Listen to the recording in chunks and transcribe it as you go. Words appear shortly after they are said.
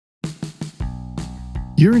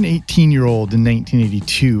You're an 18-year-old in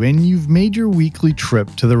 1982, and you've made your weekly trip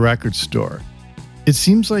to the record store. It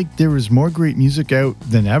seems like there is more great music out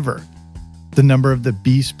than ever. The Number of the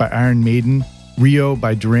Beast by Iron Maiden, Rio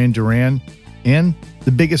by Duran Duran, and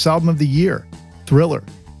the biggest album of the year, Thriller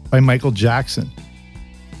by Michael Jackson.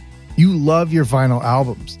 You love your vinyl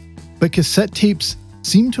albums, but cassette tapes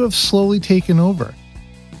seem to have slowly taken over.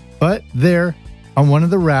 But there, on one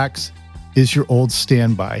of the racks, is your old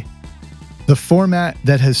standby. The format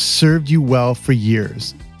that has served you well for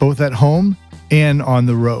years, both at home and on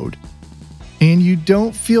the road. And you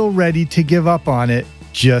don't feel ready to give up on it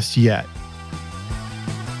just yet.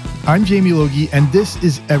 I'm Jamie Logie, and this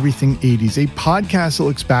is Everything 80s, a podcast that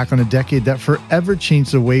looks back on a decade that forever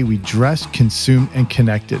changed the way we dressed, consumed, and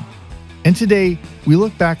connected. And today, we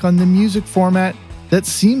look back on the music format that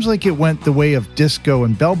seems like it went the way of disco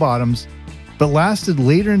and bell-bottoms, but lasted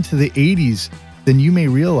later into the 80s than you may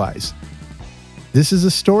realize. This is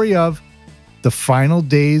a story of the final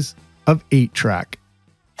days of 8-track.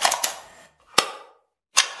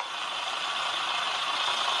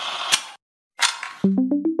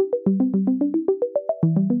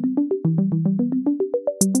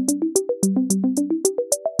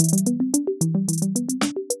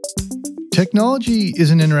 Technology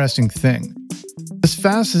is an interesting thing. As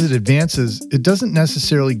fast as it advances, it doesn't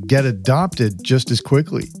necessarily get adopted just as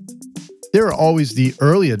quickly. There are always the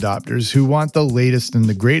early adopters who want the latest and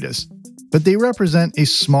the greatest, but they represent a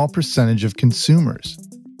small percentage of consumers.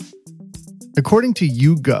 According to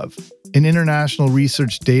YouGov, an international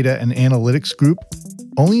research data and analytics group,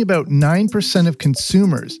 only about 9% of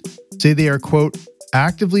consumers say they are, quote,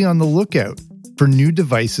 actively on the lookout for new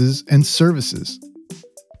devices and services.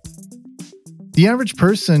 The average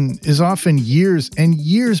person is often years and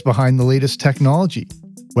years behind the latest technology,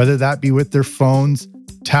 whether that be with their phones,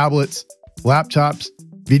 tablets, laptops,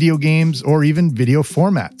 video games, or even video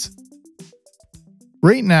formats.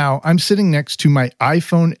 Right now, I'm sitting next to my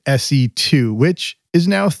iPhone SE2, which is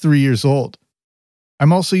now 3 years old.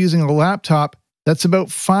 I'm also using a laptop that's about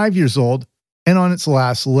 5 years old and on its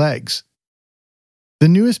last legs. The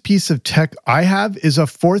newest piece of tech I have is a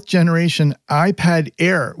 4th generation iPad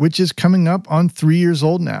Air, which is coming up on 3 years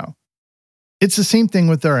old now. It's the same thing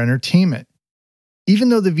with our entertainment. Even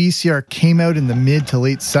though the VCR came out in the mid to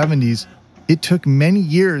late 70s, it took many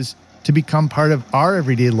years to become part of our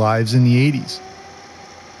everyday lives in the 80s.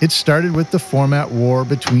 It started with the format war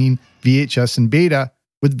between VHS and Beta,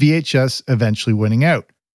 with VHS eventually winning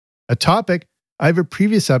out, a topic I have a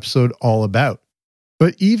previous episode all about.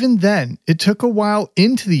 But even then, it took a while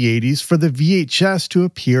into the 80s for the VHS to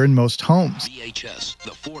appear in most homes.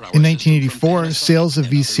 In 1984, sales of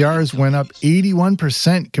VCRs went up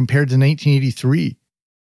 81% compared to 1983.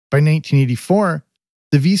 By 1984,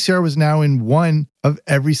 the VCR was now in 1 of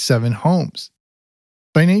every 7 homes.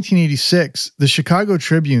 By 1986, the Chicago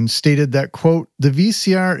Tribune stated that, quote, the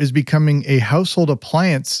VCR is becoming a household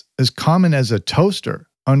appliance as common as a toaster,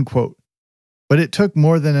 unquote. But it took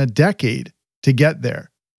more than a decade to get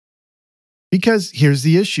there. Because here's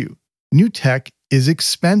the issue. New tech is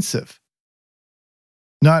expensive.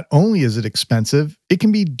 Not only is it expensive, it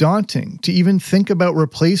can be daunting to even think about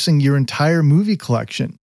replacing your entire movie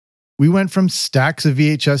collection. We went from stacks of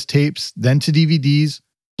VHS tapes, then to DVDs,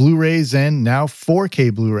 Blu-rays, and now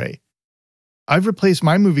 4K Blu-ray. I've replaced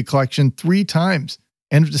my movie collection 3 times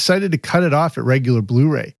and have decided to cut it off at regular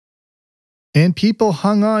Blu-ray. And people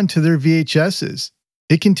hung on to their VHSs.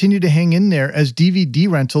 It continued to hang in there as DVD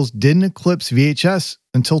rentals didn't eclipse VHS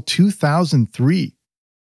until 2003.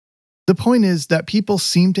 The point is that people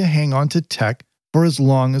seem to hang on to tech for as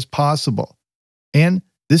long as possible. And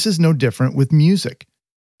this is no different with music.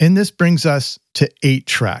 And this brings us to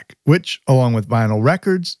 8-track, which, along with vinyl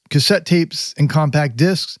records, cassette tapes, and compact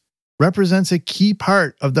discs, represents a key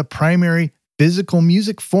part of the primary physical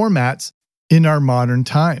music formats in our modern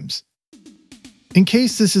times. In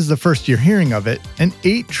case this is the first you're hearing of it, an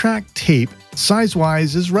 8-track tape,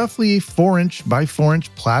 size-wise, is roughly a 4-inch by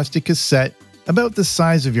 4-inch plastic cassette about the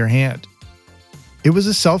size of your hand. It was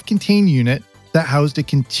a self-contained unit that housed a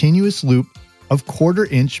continuous loop of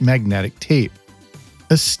 1/4-inch magnetic tape.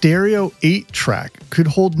 A stereo 8-track could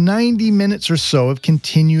hold 90 minutes or so of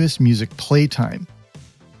continuous music playtime.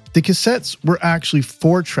 The cassettes were actually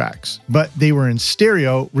 4 tracks, but they were in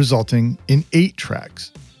stereo, resulting in 8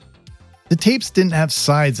 tracks. The tapes didn't have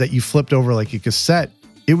sides that you flipped over like a cassette,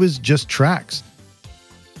 it was just tracks.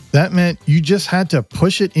 That meant you just had to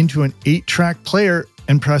push it into an 8-track player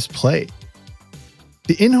and press play.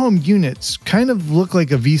 The in-home units kind of look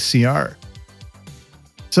like a VCR.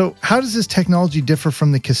 So how does this technology differ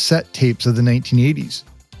from the cassette tapes of the 1980s?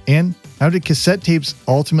 And how did cassette tapes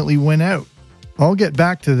ultimately win out? I'll get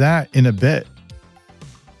back to that in a bit.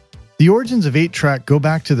 The origins of 8-track go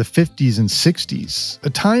back to the 50s and 60s, a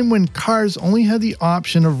time when cars only had the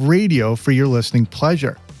option of radio for your listening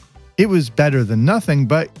pleasure. It was better than nothing,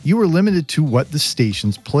 but you were limited to what the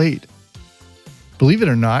stations played. Believe it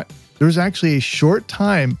or not, there was actually a short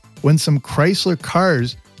time when some Chrysler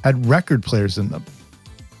cars had record players in them.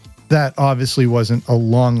 That obviously wasn't a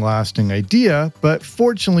long-lasting idea, but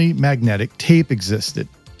fortunately, magnetic tape existed.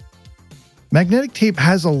 Magnetic tape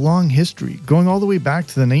has a long history, going all the way back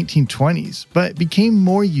to the 1920s, but became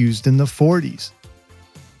more used in the 40s.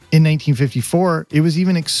 In 1954, it was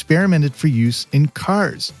even experimented for use in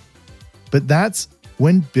cars. But that's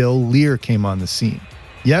when Bill Lear came on the scene.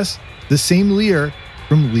 Yes, the same Lear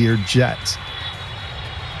from Lear Jets.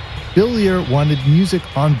 Bill Lear wanted music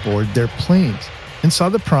on board their planes and saw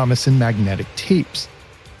the promise in magnetic tapes.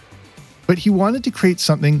 But he wanted to create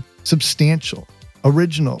something substantial,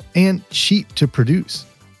 original, and cheap to produce.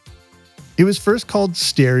 It was first called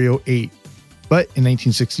Stereo 8, but in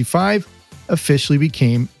 1965 officially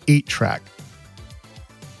became 8-track.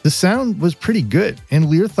 The sound was pretty good, and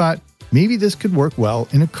Lear thought maybe this could work well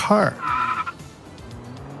in a car.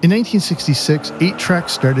 In 1966, 8-track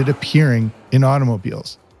started appearing in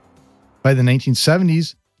automobiles. By the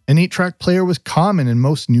 1970s, an 8-track player was common in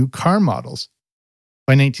most new car models.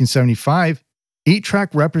 By 1975,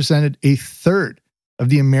 8-track represented a third of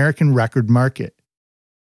the American record market.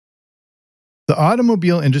 The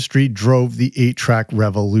automobile industry drove the 8-track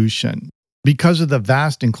revolution. Because of the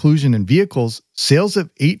vast inclusion in vehicles, sales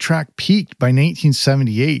of 8-track peaked by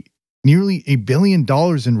 1978, nearly $1 billion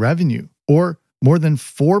in revenue, or more than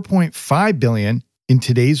 $4.5 billion in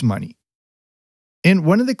today's money. And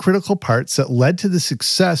one of the critical parts that led to the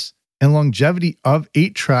success and longevity of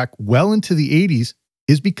 8-track well into the 80s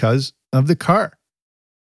is because of the car.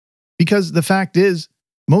 Because the fact is,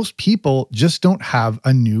 most people just don't have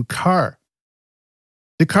a new car.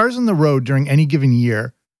 The cars on the road during any given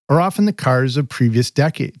year are often the cars of previous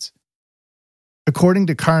decades. According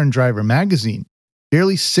to Car and Driver magazine,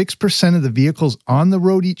 barely 6% of the vehicles on the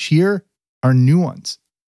road each year are new ones.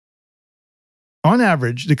 On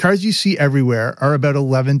average, the cars you see everywhere are about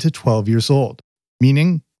 11 to 12 years old,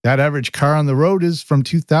 meaning that average car on the road is from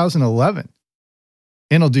 2011.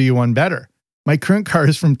 And I'll do you one better. My current car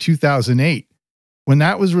is from 2008. When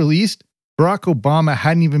that was released, Barack Obama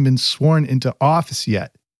hadn't even been sworn into office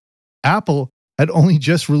yet. Apple had only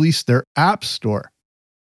just released their App Store.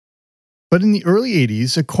 But in the early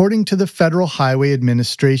 80s, according to the Federal Highway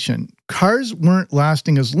Administration, cars weren't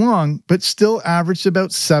lasting as long, but still averaged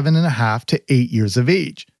about 7.5 to 8 years of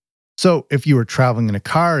age. So if you were traveling in a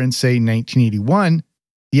car in, say, 1981,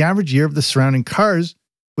 the average year of the surrounding cars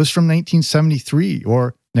was from 1973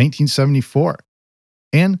 or 1974.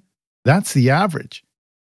 And that's the average.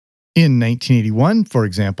 In 1981, for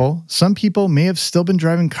example, some people may have still been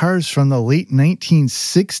driving cars from the late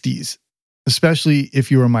 1960s, especially if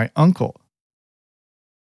you were my uncle.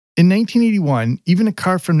 In 1981, even a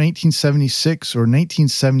car from 1976 or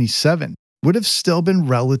 1977 would have still been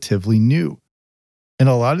relatively new. And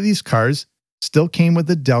a lot of these cars still came with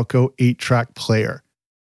a Delco 8-track player.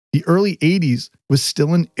 The early 80s was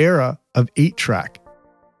still an era of 8-track.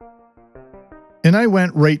 And I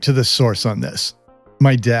went right to the source on this.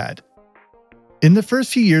 My dad. In the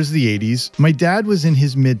first few years of the 80s, my dad was in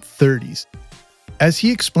his mid-30s. As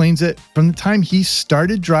he explains it, from the time he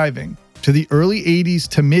started driving to the early 80s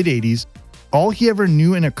to mid-80s, all he ever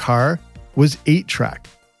knew in a car was 8-track.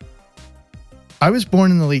 I was born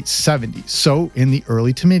in the late 70s, so in the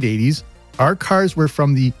early to mid-80s, our cars were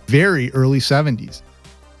from the very early 70s.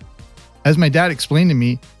 As my dad explained to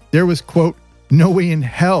me, there was, quote, no way in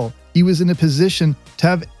hell he was in a position to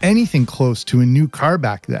have anything close to a new car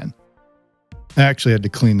back then. I actually had to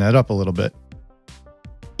clean that up a little bit.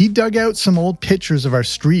 He dug out some old pictures of our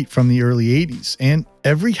street from the early 80s, and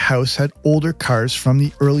every house had older cars from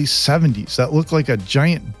the early 70s that looked like a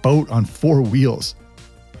giant boat on 4 wheels.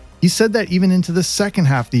 He said that even into the second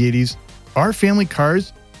half of the 80s, our family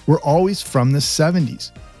cars were always from the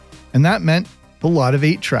 70s, and that meant a lot of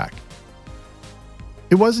 8-track.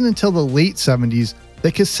 It wasn't until the late 70s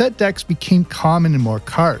that cassette decks became common in more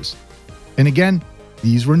cars. And again,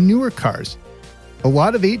 these were newer cars. A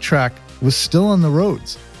lot of 8-track was still on the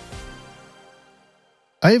roads.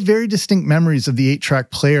 I have very distinct memories of the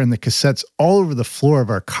 8-track player and the cassettes all over the floor of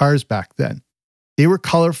our cars back then. They were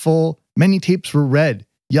colorful, many tapes were red,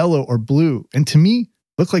 yellow, or blue, and to me,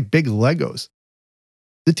 looked like big Legos.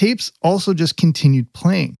 The tapes also just continued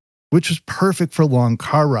playing, which was perfect for long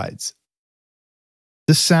car rides.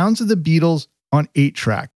 The sounds of the Beatles on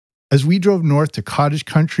 8-track, as we drove north to Cottage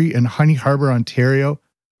Country and Honey Harbor, Ontario,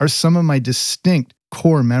 are some of my distinct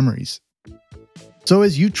core memories. So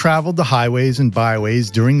as you traveled the highways and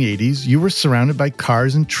byways during the 80s, you were surrounded by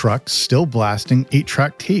cars and trucks still blasting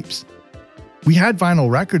 8-track tapes. We had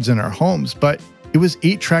vinyl records in our homes, but it was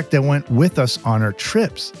 8-track that went with us on our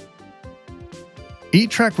trips.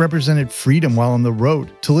 8-track represented freedom while on the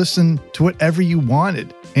road to listen to whatever you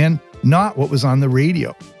wanted and not what was on the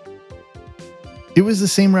radio. It was the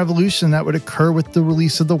same revolution that would occur with the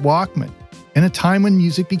release of the Walkman, in a time when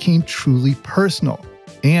music became truly personal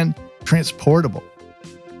and transportable.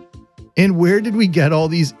 And where did we get all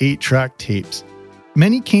these 8-track tapes?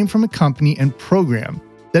 Many came from a company and program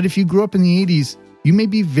that if you grew up in the 80s, you may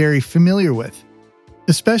be very familiar with,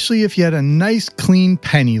 especially if you had a nice clean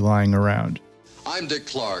penny lying around. I'm Dick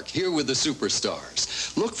Clark, here with the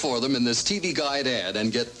Superstars. Look for them in this TV Guide ad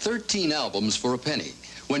and get 13 albums for a penny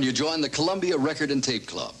when you join the Columbia Record and Tape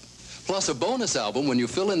Club. Plus a bonus album when you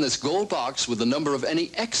fill in this gold box with the number of any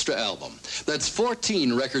extra album. That's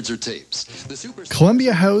 14 records or tapes.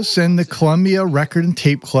 Columbia House and the Columbia Record and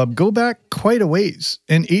Tape Club go back quite a ways,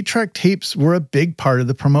 and 8-track tapes were a big part of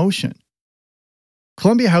the promotion.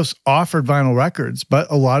 Columbia House offered vinyl records,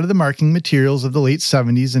 but a lot of the marketing materials of the late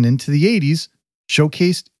 70s and into the 80s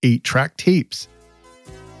showcased 8-track tapes.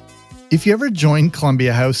 If you ever joined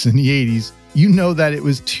Columbia House in the 80s, you know that it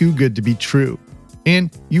was too good to be true.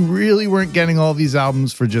 And you really weren't getting all these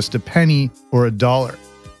albums for just a penny or $1.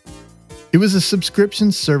 It was a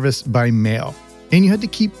subscription service by mail, and you had to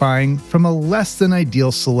keep buying from a less than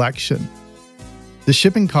ideal selection. The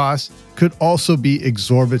shipping costs could also be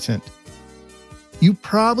exorbitant. You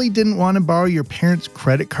probably didn't want to borrow your parents'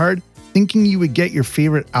 credit card thinking you would get your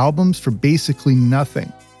favorite albums for basically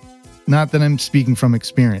nothing. Not that I'm speaking from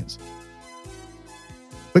experience.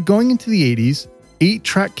 But going into the 80s,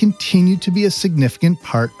 8-track continued to be a significant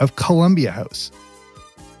part of Columbia House.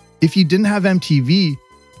 If you didn't have MTV,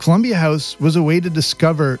 Columbia House was a way to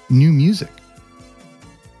discover new music.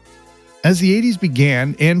 As the 80s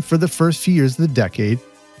began, and for the first few years of the decade,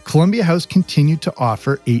 Columbia House continued to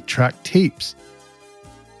offer 8-track tapes.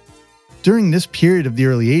 During this period of the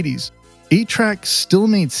early 80s, 8-track still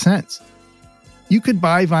made sense. You could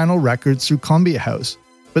buy vinyl records through Columbia House,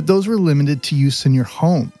 but those were limited to use in your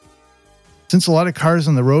home. Since a lot of cars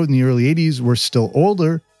on the road in the early 80s were still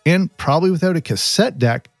older and probably without a cassette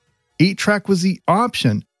deck, 8-track was the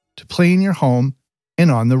option to play in your home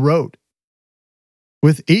and on the road.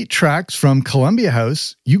 With 8 tracks from Columbia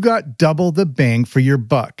House, you got double the bang for your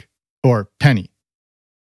buck, or penny.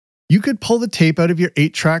 You could pull the tape out of your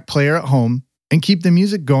 8-track player at home and keep the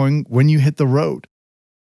music going when you hit the road.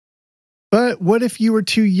 But what if you were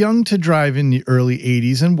too young to drive in the early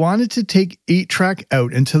 80s and wanted to take 8-track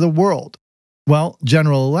out into the world? Well,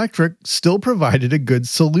 General Electric still provided a good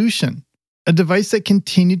solution, a device that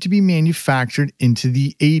continued to be manufactured into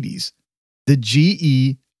the 80s, the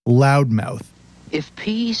GE Loudmouth. If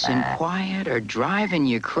peace and quiet are driving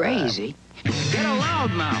you crazy, get a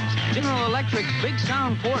Loudmouth, General Electric's big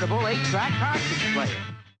sound portable 8-track cartridge player.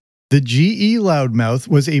 The GE Loudmouth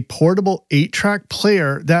was a portable 8-track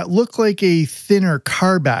player that looked like a thinner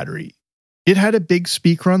car battery. It had a big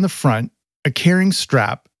speaker on the front, a carrying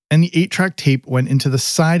strap, and the 8-track tape went into the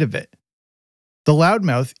side of it. The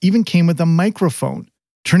Loudmouth even came with a microphone,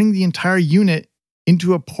 turning the entire unit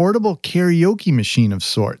into a portable karaoke machine of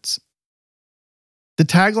sorts. The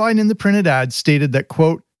tagline in the printed ad stated that,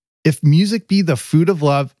 quote, "If music be the food of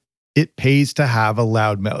love, it pays to have a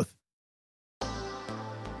Loudmouth."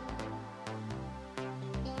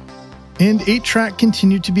 And 8-track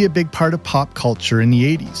continued to be a big part of pop culture in the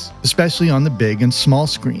 80s, especially on the big and small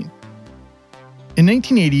screen. In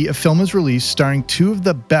 1980, a film was released starring two of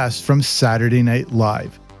the best from Saturday Night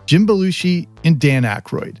Live, Jim Belushi and Dan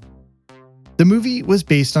Aykroyd. The movie was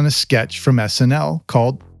based on a sketch from SNL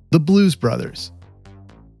called The Blues Brothers.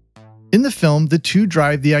 In the film, the two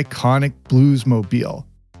drive the iconic Bluesmobile,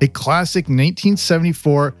 a classic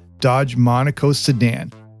 1974 Dodge Monaco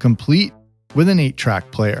sedan, complete with an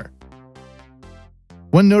 8-track player.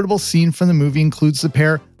 One notable scene from the movie includes the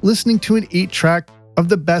pair listening to an 8-track of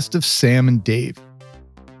the best of Sam and Dave.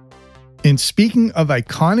 And speaking of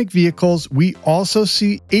iconic vehicles, we also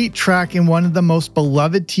see 8-track in one of the most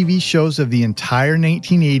beloved TV shows of the entire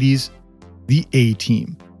 1980s, The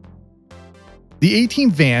A-Team. The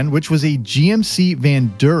A-Team van, which was a GMC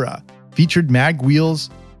Vandura, featured mag wheels,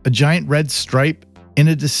 a giant red stripe, and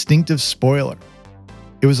a distinctive spoiler.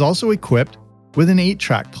 It was also equipped with an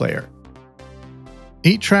 8-track player.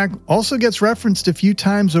 8-track also gets referenced a few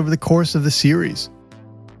times over the course of the series.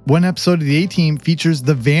 One episode of the A-Team features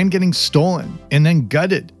the van getting stolen and then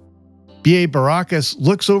gutted. B.A. Baracus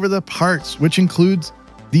looks over the parts, which includes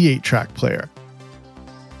the 8-track player.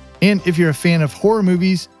 And if you're a fan of horror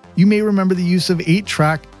movies, you may remember the use of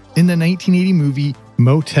 8-track in the 1980 movie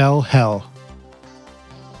Motel Hell.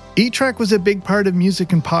 8-track was a big part of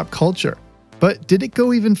music and pop culture, but did it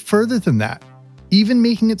go even further than that, even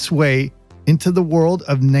making its way into the world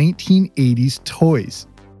of 1980s toys?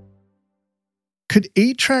 Could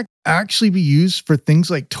 8-track actually be used for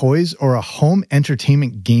things like toys or a home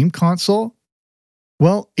entertainment game console?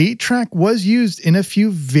 Well, 8-track was used in a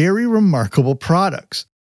few very remarkable products.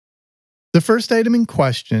 The first item in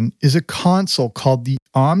question is a console called the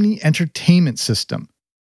Omni Entertainment System.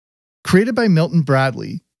 Created by Milton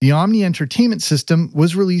Bradley, the Omni Entertainment System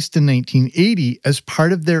was released in 1980 as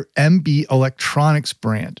part of their MB Electronics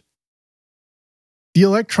brand. The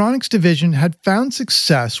electronics division had found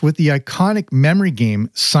success with the iconic memory game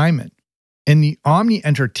Simon, and the Omni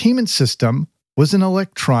Entertainment System was an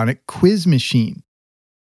electronic quiz machine.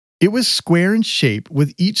 It was square in shape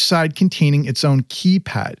with each side containing its own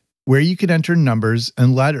keypad, where you could enter numbers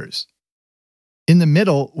and letters. In the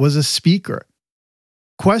middle was a speaker.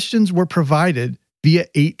 Questions were provided via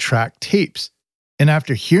 8-track tapes, and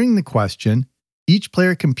after hearing the question, each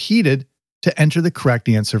player competed to enter the correct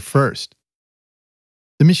answer first.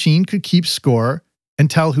 The machine could keep score and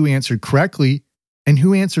tell who answered correctly and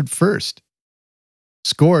who answered first.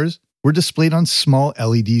 Scores were displayed on small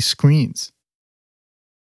LED screens.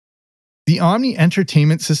 The Omni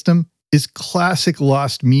Entertainment System is classic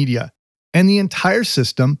lost media, and the entire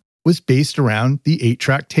system was based around the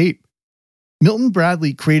 8-track tape. Milton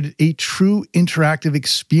Bradley created a true interactive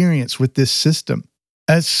experience with this system,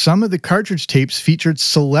 as some of the cartridge tapes featured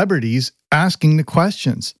celebrities asking the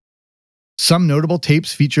questions. Some notable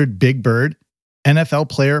tapes featured Big Bird, NFL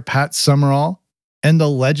player Pat Summerall, and the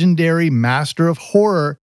legendary master of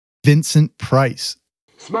horror, Vincent Price.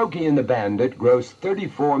 Smokey and the Bandit grossed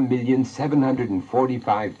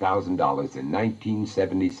 $34,745,000 in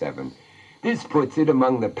 1977. This puts it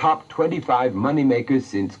among the top 25 moneymakers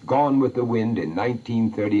since Gone with the Wind in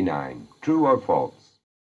 1939. True or false?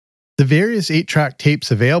 The various 8-track tapes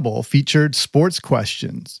available featured sports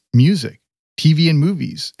questions, music, TV and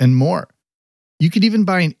movies, and more. You could even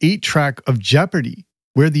buy an 8-track of Jeopardy,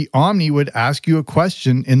 where the Omni would ask you a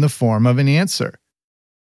question in the form of an answer.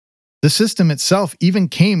 The system itself even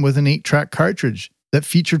came with an 8-track cartridge that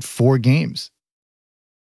featured 4 games.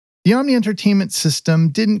 The Omni Entertainment System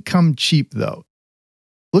didn't come cheap, though.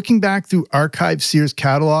 Looking back through archived Sears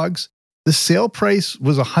catalogs, the sale price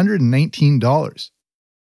was $119.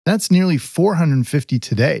 That's nearly $450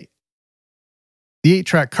 today. The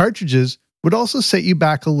 8-track cartridges would also set you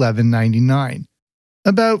back $11.99,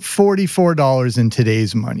 about $44 in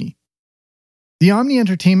today's money. The Omni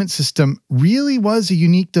Entertainment System really was a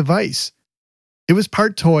unique device. It was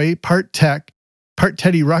part toy, part tech, part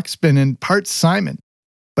Teddy Ruxpin, and part Simon,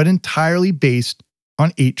 but entirely based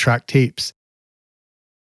on 8-track tapes.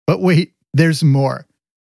 But wait, there's more.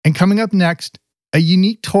 And coming up next, a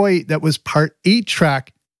unique toy that was part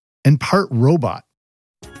 8-track and part robot.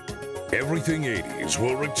 Everything 80s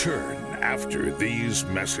will return after these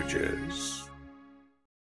messages.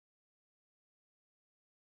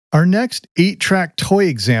 Our next 8-track toy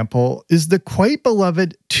example is the quite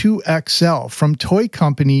beloved 2XL from toy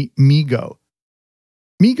company Mego.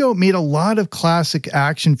 Mego made a lot of classic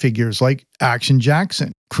action figures like Action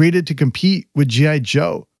Jackson, created to compete with G.I.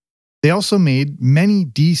 Joe. They also made many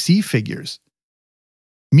DC figures.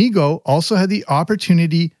 Mego also had the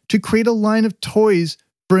opportunity to create a line of toys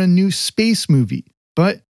for a new space movie,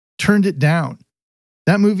 but turned it down.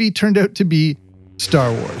 That movie turned out to be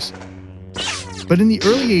Star Wars. But in the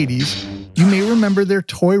early 80s, you may remember their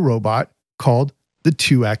toy robot called the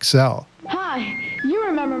 2XL. Hi, you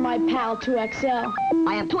remember my pal 2XL.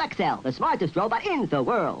 I am 2XL, the smartest robot in the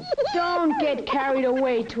world. Don't get carried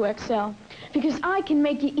away, 2XL, because I can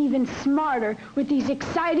make you even smarter with these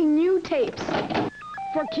exciting new tapes.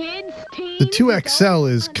 For kids, teens... The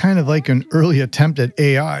 2XL is kind of like an early attempt at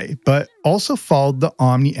AI, but also followed the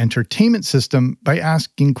Omni Entertainment System by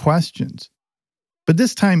asking questions. But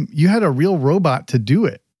this time, you had a real robot to do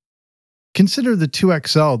it. Consider the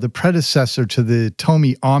 2XL the predecessor to the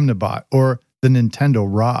Tomy Omnibot or the Nintendo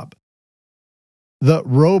Rob. The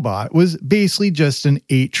robot was basically just an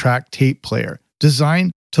 8-track tape player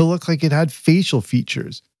designed to look like it had facial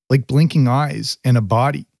features, like blinking eyes and a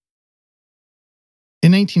body.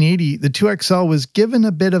 In 1980, the 2XL was given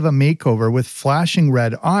a bit of a makeover with flashing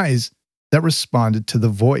red eyes that responded to the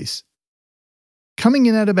voice. Coming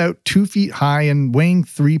in at about 2 feet high and weighing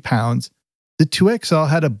 3 pounds, the 2XL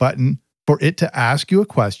had a button for it to ask you a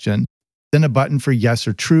question, then a button for yes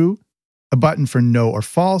or true, a button for no or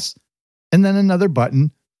false, and then another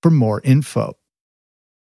button for more info.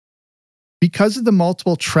 Because of the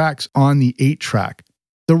multiple tracks on the 8-track,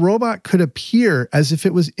 the robot could appear as if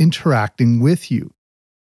it was interacting with you.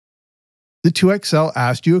 The 2XL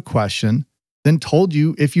asked you a question, then told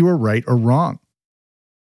you if you were right or wrong.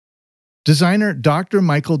 Designer Dr.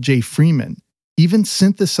 Michael J. Freeman even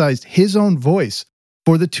synthesized his own voice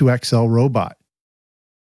for the 2XL robot.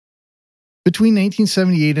 Between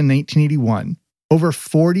 1978 and 1981, over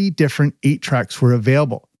 40 different 8-tracks were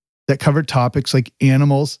available that covered topics like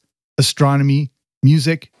animals, astronomy,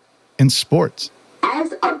 music, and sports.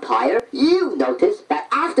 As umpire, you notice that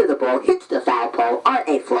after the ball hits the foul pole or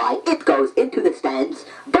a fly, it goes into the stands,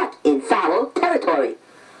 but in foul territory.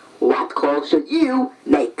 What call should you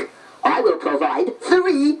make? I will provide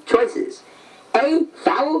 3 choices. A,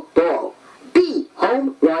 foul ball. B,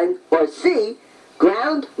 home run. Or C,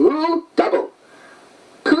 ground rule double.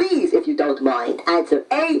 Please, if you don't mind, answer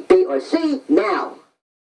A, B, or C now.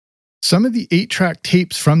 Some of the 8-track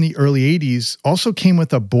tapes from the early 80s also came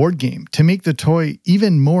with a board game to make the toy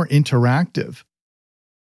even more interactive.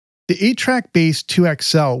 The 8-track based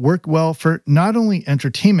 2XL worked well for not only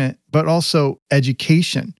entertainment, but also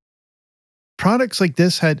education. Products like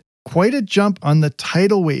this had quite a jump on the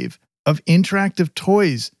tidal wave of interactive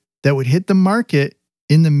toys that would hit the market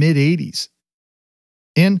in the mid-80s.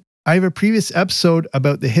 And I have a previous episode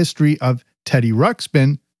about the history of Teddy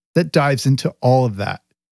Ruxpin that dives into all of that.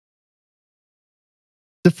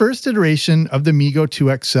 The first iteration of the Mego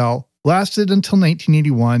 2XL lasted until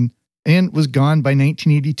 1981 and was gone by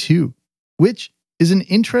 1982, which is an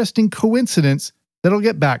interesting coincidence that I'll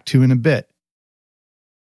get back to in a bit.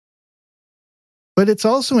 But it's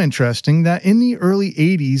also interesting that in the early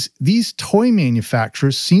 80s, these toy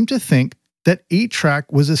manufacturers seemed to think that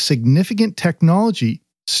 8-track was a significant technology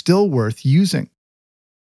still worth using.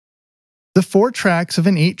 The 4 tracks of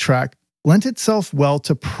an 8-track lent itself well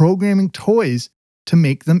to programming toys to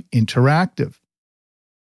make them interactive.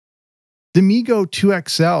 The Mego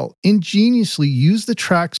 2XL ingeniously used the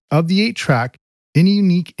tracks of the 8-track in a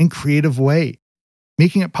unique and creative way,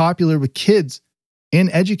 making it popular with kids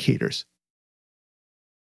and educators.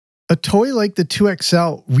 A toy like the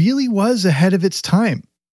 2XL really was ahead of its time,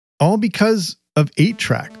 all because of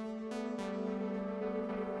 8-track.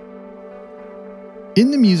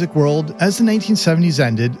 In the music world, as the 1970s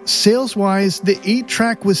ended, sales-wise, the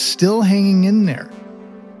 8-track was still hanging in there.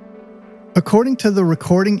 According to the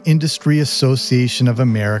Recording Industry Association of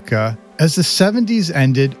America, as the 70s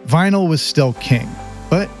ended, vinyl was still king,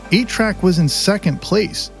 but 8-track was in second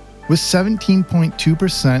place, with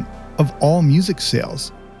 17.2% of all music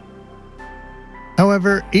sales.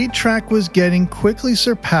 However, 8-track was getting quickly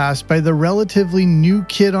surpassed by the relatively new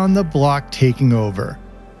kid on the block taking over.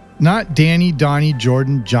 Not Danny, Donnie,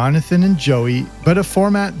 Jordan, Jonathan, and Joey, but a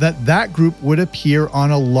format that group would appear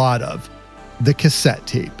on a lot of, the cassette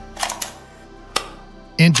tape.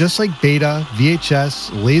 And just like Beta,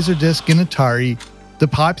 VHS, Laserdisc, and Atari, the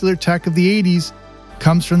popular tech of the 80s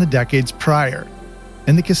comes from the decades prior,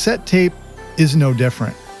 and the cassette tape is no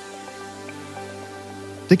different.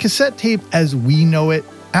 The cassette tape as we know it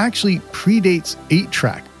actually predates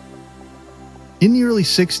 8-track. In the early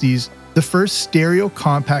 60s, the first stereo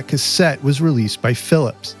compact cassette was released by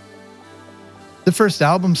Philips. The first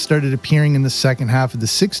album started appearing in the second half of the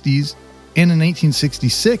 60s, and in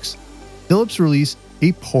 1966, Philips released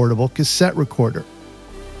a portable cassette recorder.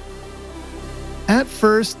 At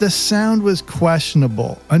first, the sound was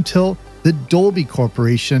questionable until the Dolby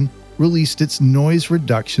Corporation released its noise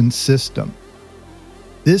reduction system.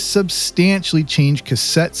 This substantially changed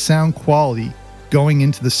cassette sound quality going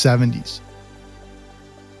into the 70s.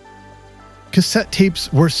 Cassette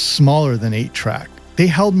tapes were smaller than 8-track. They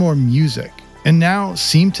held more music, and now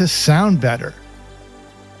seem to sound better.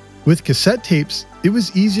 With cassette tapes, it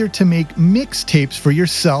was easier to make mixtapes for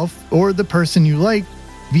yourself or the person you liked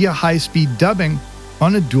via high-speed dubbing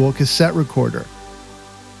on a dual cassette recorder.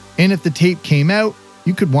 And if the tape came out,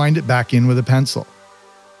 you could wind it back in with a pencil.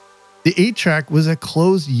 The 8-track was a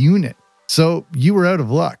closed unit, so you were out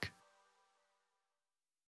of luck.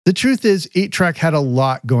 The truth is, 8-track had a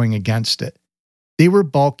lot going against it. They were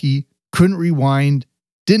bulky, couldn't rewind,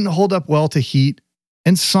 didn't hold up well to heat,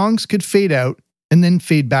 and songs could fade out and then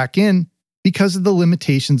fade back in because of the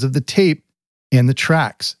limitations of the tape and the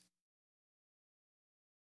tracks.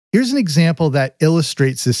 Here's an example that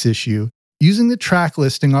illustrates this issue using the track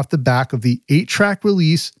listing off the back of the 8-track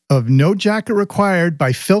release of No Jacket Required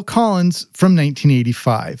by Phil Collins from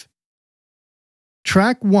 1985.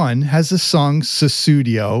 Track 1 has the songs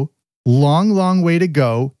Sussudio, Long, Long Way to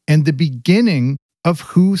Go, and the beginning of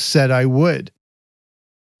Who Said I Would.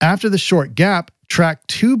 After the short gap, track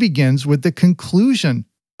 2 begins with the conclusion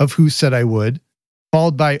of Who Said I Would,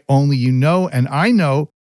 followed by Only You Know and I Know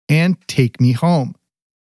and Take Me Home.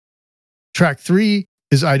 Track 3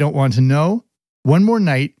 is I Don't Want to Know, One More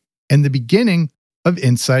Night, and the beginning of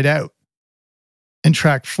Inside Out. And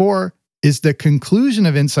track 4 is the conclusion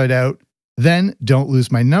of Inside Out, then Don't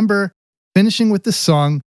Lose My Number, finishing with the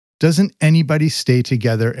song Doesn't Anybody Stay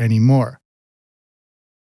Together Anymore.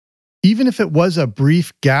 Even if it was a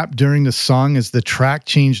brief gap during the song as the track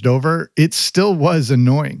changed over, it still was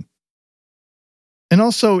annoying. And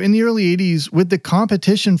also, in the early 80s, with the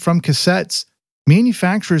competition from cassettes,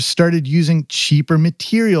 manufacturers started using cheaper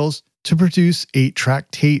materials to produce 8-track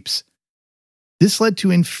tapes. This led to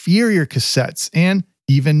inferior cassettes and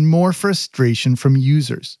even more frustration from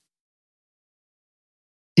users.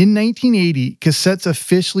 In 1980, cassettes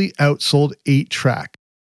officially outsold 8-track.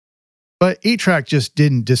 But 8-track just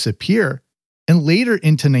didn't disappear, and later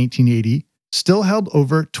into 1980, still held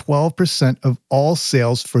over 12% of all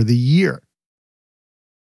sales for the year.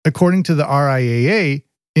 According to the RIAA,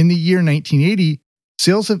 in the year 1980,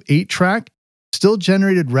 sales of 8-track still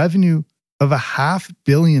generated revenue of $500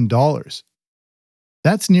 million.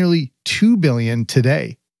 That's nearly $2 billion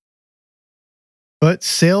today. But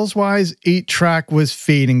sales-wise, 8-track was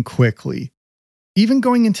fading quickly. Even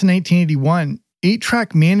going into 1981,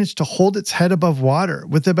 8-track managed to hold its head above water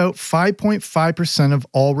with about 5.5% of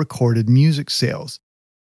all recorded music sales.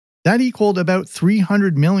 That equaled about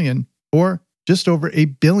 $300 million, or just over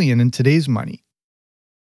 $1 billion in today's money.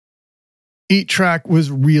 8-track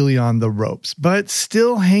was really on the ropes, but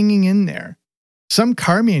still hanging in there. Some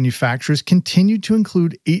car manufacturers continued to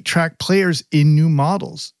include 8-track players in new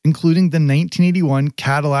models, including the 1981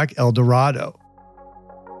 Cadillac Eldorado.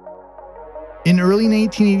 In early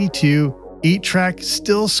 1982, 8-track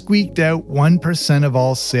still squeaked out 1% of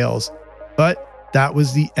all sales, but that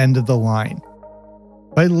was the end of the line.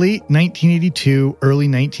 By late 1982, early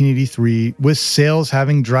 1983, with sales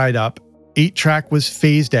having dried up, 8-track was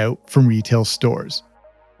phased out from retail stores.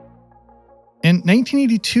 And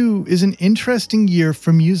 1982 is an interesting year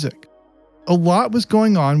for music. A lot was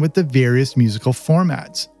going on with the various musical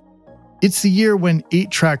formats. It's the year when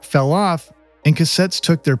 8-track fell off and cassettes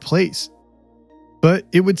took their place. But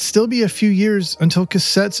it would still be a few years until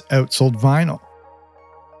cassettes outsold vinyl.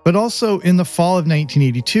 But also in the fall of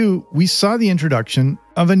 1982, we saw the introduction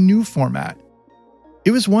of a new format.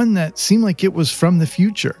 It was one that seemed like it was from the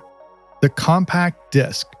future, the compact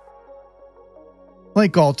disc.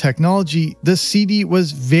 Like all technology, the CD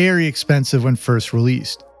was very expensive when first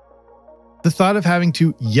released. The thought of having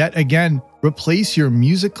to yet again replace your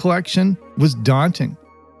music collection was daunting.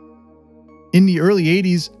 In the early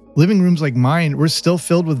 80s, living rooms like mine were still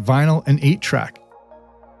filled with vinyl and 8-track.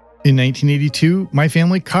 In 1982, my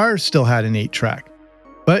family car still had an 8-track.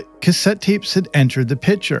 But cassette tapes had entered the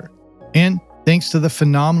picture, and thanks to the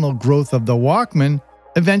phenomenal growth of the Walkman,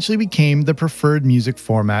 eventually became the preferred music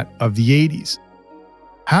format of the 80s.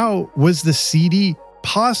 How was the CD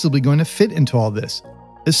possibly going to fit into all this,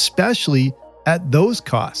 especially at those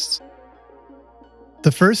costs?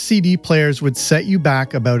 The first CD players would set you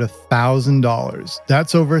back about $1,000.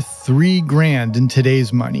 That's over $3,000 in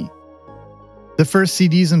today's money. The first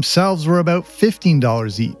CDs themselves were about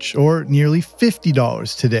 $15 each, or nearly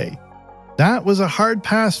 $50 today. That was a hard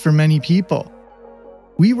pass for many people.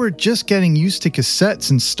 We were just getting used to cassettes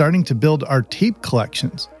and starting to build our tape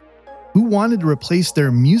collections. Who wanted to replace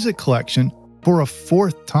their music collection for a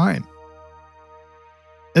fourth time?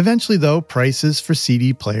 Eventually, though, prices for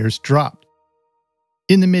CD players dropped.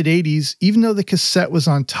 In the mid-80s, even though the cassette was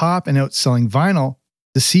on top and outselling vinyl,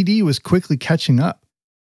 the CD was quickly catching up.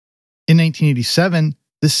 In 1987,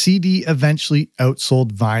 the CD eventually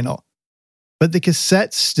outsold vinyl. But the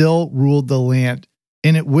cassette still ruled the land,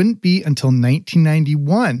 and it wouldn't be until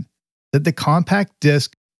 1991 that the compact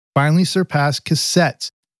disc finally surpassed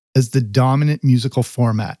cassettes as the dominant musical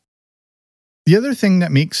format. The other thing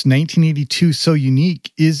that makes 1982 so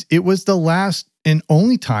unique is it was the last and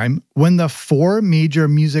only time when the 4 major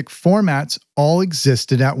music formats all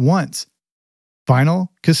existed at once: vinyl,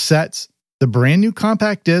 cassettes, the brand new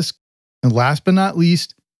compact disc, and last but not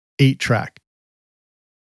least, 8-track.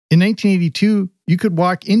 In 1982, you could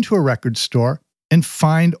walk into a record store and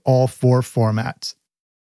find all 4 formats.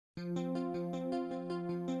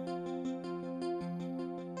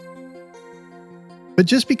 But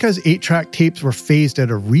just because 8-track tapes were phased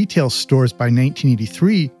out of retail stores by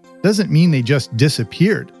 1983 doesn't mean they just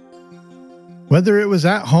disappeared. Whether it was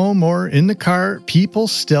at home or in the car, people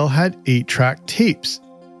still had 8-track tapes,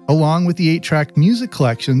 along with the 8-track music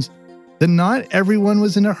collections that not everyone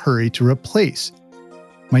was in a hurry to replace,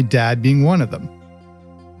 my dad being one of them.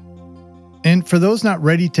 And for those not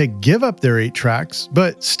ready to give up their 8-tracks,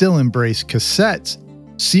 but still embrace cassettes,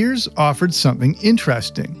 Sears offered something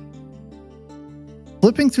interesting.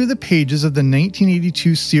 Flipping through the pages of the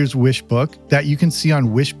 1982 Sears Wish Book that you can see on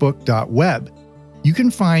wishbook.web, you can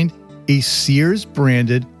find a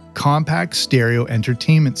Sears-branded compact stereo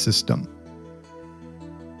entertainment system.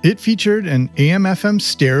 It featured an AM/FM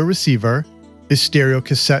stereo receiver, a stereo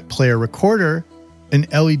cassette player recorder, an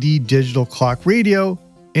LED digital clock radio,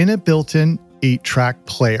 and a built-in 8-track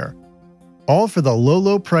player, all for the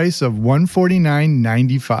low price of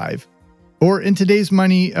 $149.95, or in today's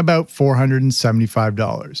money, about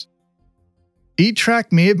 $475.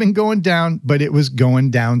 8-track may have been going down, but it was going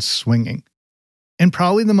down swinging. And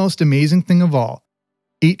probably the most amazing thing of all,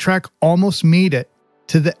 8-track almost made it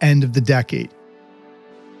to the end of the decade.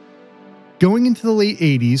 Going into the late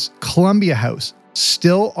 80s, Columbia House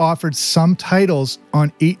still offered some titles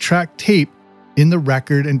on 8-track tape in the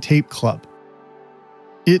Record and Tape Club.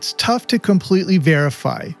 It's tough to completely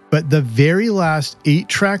verify, but the very last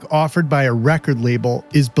 8-track offered by a record label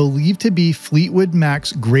is believed to be Fleetwood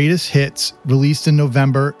Mac's Greatest Hits, released in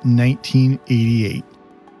November 1988.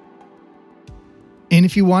 And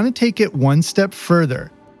if you want to take it one step further,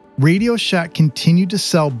 Radio Shack continued to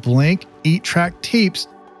sell blank 8-track tapes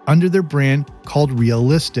under their brand called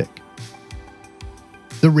Realistic.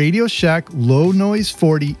 The Radio Shack Low Noise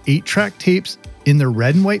 40 8-track tapes in their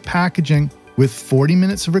red and white packaging with 40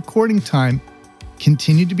 minutes of recording time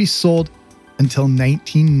continued to be sold until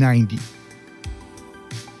 1990.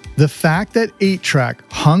 The fact that 8-track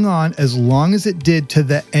hung on as long as it did to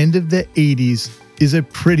the end of the 80s is a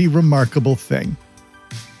pretty remarkable thing.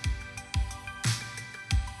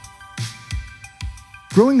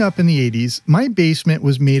 Growing up in the 80s, my basement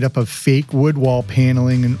was made up of fake wood wall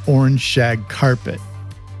paneling and orange shag carpet.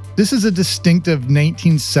 This is a distinctive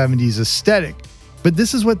 1970s aesthetic, but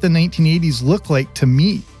this is what the 1980s looked like to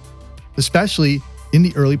me, especially in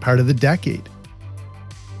the early part of the decade.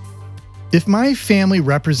 If my family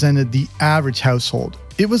represented the average household,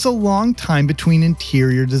 it was a long time between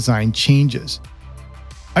interior design changes.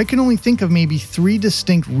 I can only think of maybe 3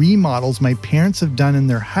 distinct remodels my parents have done in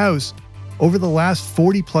their house over the last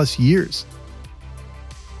 40 plus years.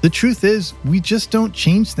 The truth is, we just don't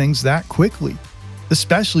change things that quickly,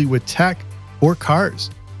 especially with tech or cars.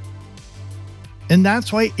 And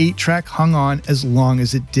that's why 8-track hung on as long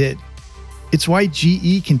as it did. It's why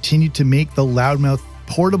GE continued to make the loudmouth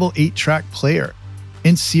portable 8-track player,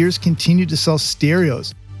 and Sears continued to sell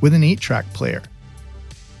stereos with an 8-track player.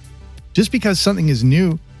 Just because something is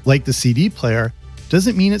new, like the CD player,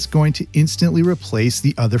 doesn't mean it's going to instantly replace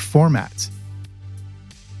the other formats.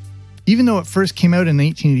 Even though it first came out in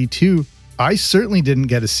 1982, I certainly didn't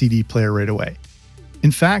get a CD player right away.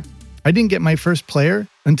 In fact, I didn't get my first player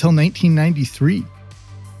until 1993.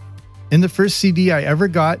 And the first CD I ever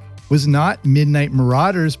got was not Midnight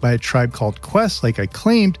Marauders by A Tribe Called Quest like I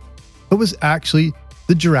claimed, but was actually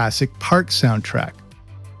the Jurassic Park soundtrack.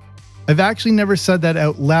 I've actually never said that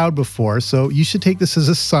out loud before, so you should take this as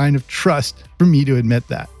a sign of trust for me to admit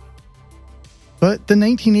that. But the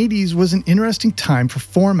 1980s was an interesting time for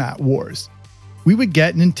format wars. We would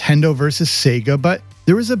get Nintendo versus Sega, but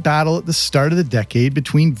there was a battle at the start of the decade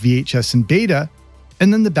between VHS and Beta,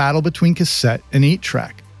 and then the battle between cassette and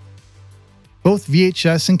 8-track. Both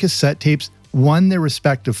VHS and cassette tapes won their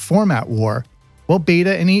respective format war, while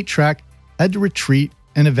Beta and 8-track had to retreat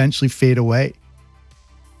and eventually fade away.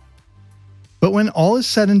 But when all is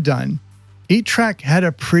said and done, 8-track had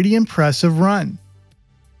a pretty impressive run.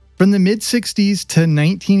 From the mid-60s to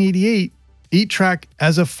 1988, 8-track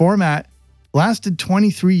as a format lasted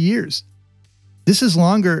 23 years. This is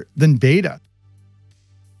longer than Beta.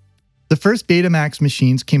 The first Betamax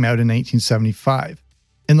machines came out in 1975,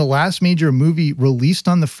 and the last major movie released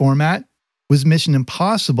on the format was Mission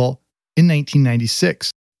Impossible in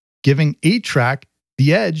 1996, giving 8-track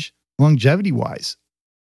the edge longevity-wise.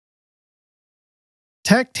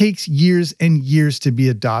 Tech takes years and years to be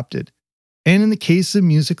adopted, and in the case of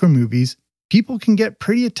music or movies, people can get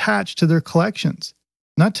pretty attached to their collections,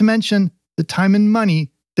 not to mention the time and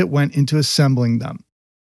money that went into assembling them.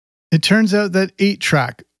 It turns out that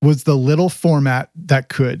 8-track was the little format that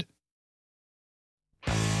could.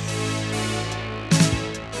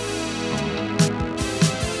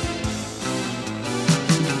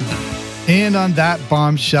 And on that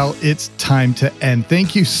bombshell, it's time to end.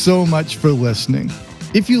 Thank you so much for listening.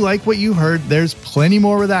 If you like what you heard, there's plenty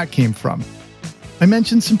more where that came from. I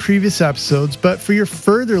mentioned some previous episodes, but for your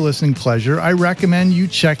further listening pleasure, I recommend you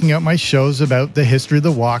checking out my shows about the history of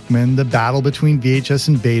the Walkman, the battle between VHS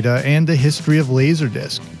and Beta, and the history of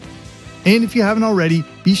Laserdisc. And if you haven't already,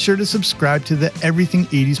 be sure to subscribe to the Everything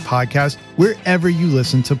 80s podcast wherever you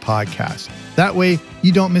listen to podcasts. That way,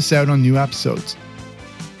 you don't miss out on new episodes.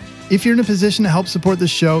 If you're in a position to help support the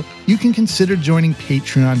show, you can consider joining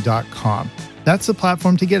patreon.com. That's the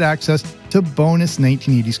platform to get access to bonus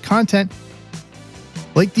 1980s content,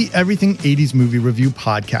 like the Everything 80s Movie Review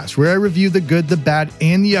podcast, where I review the good, the bad,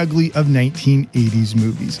 and the ugly of 1980s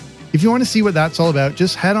movies. If you want to see what that's all about,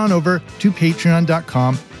 just head on over to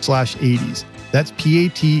patreon.com/80s. That's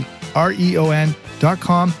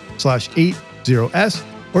patreon.com/80s,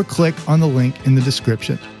 or click on the link in the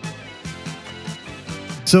description.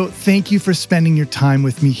 So thank you for spending your time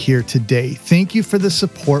with me here today. Thank you for the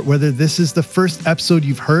support, whether this is the first episode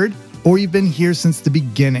you've heard or you've been here since the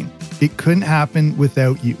beginning. It couldn't happen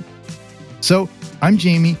without you. So I'm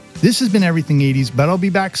Jamie. This has been Everything 80s, but I'll be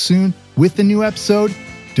back soon with a new episode.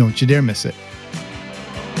 Don't you dare miss it.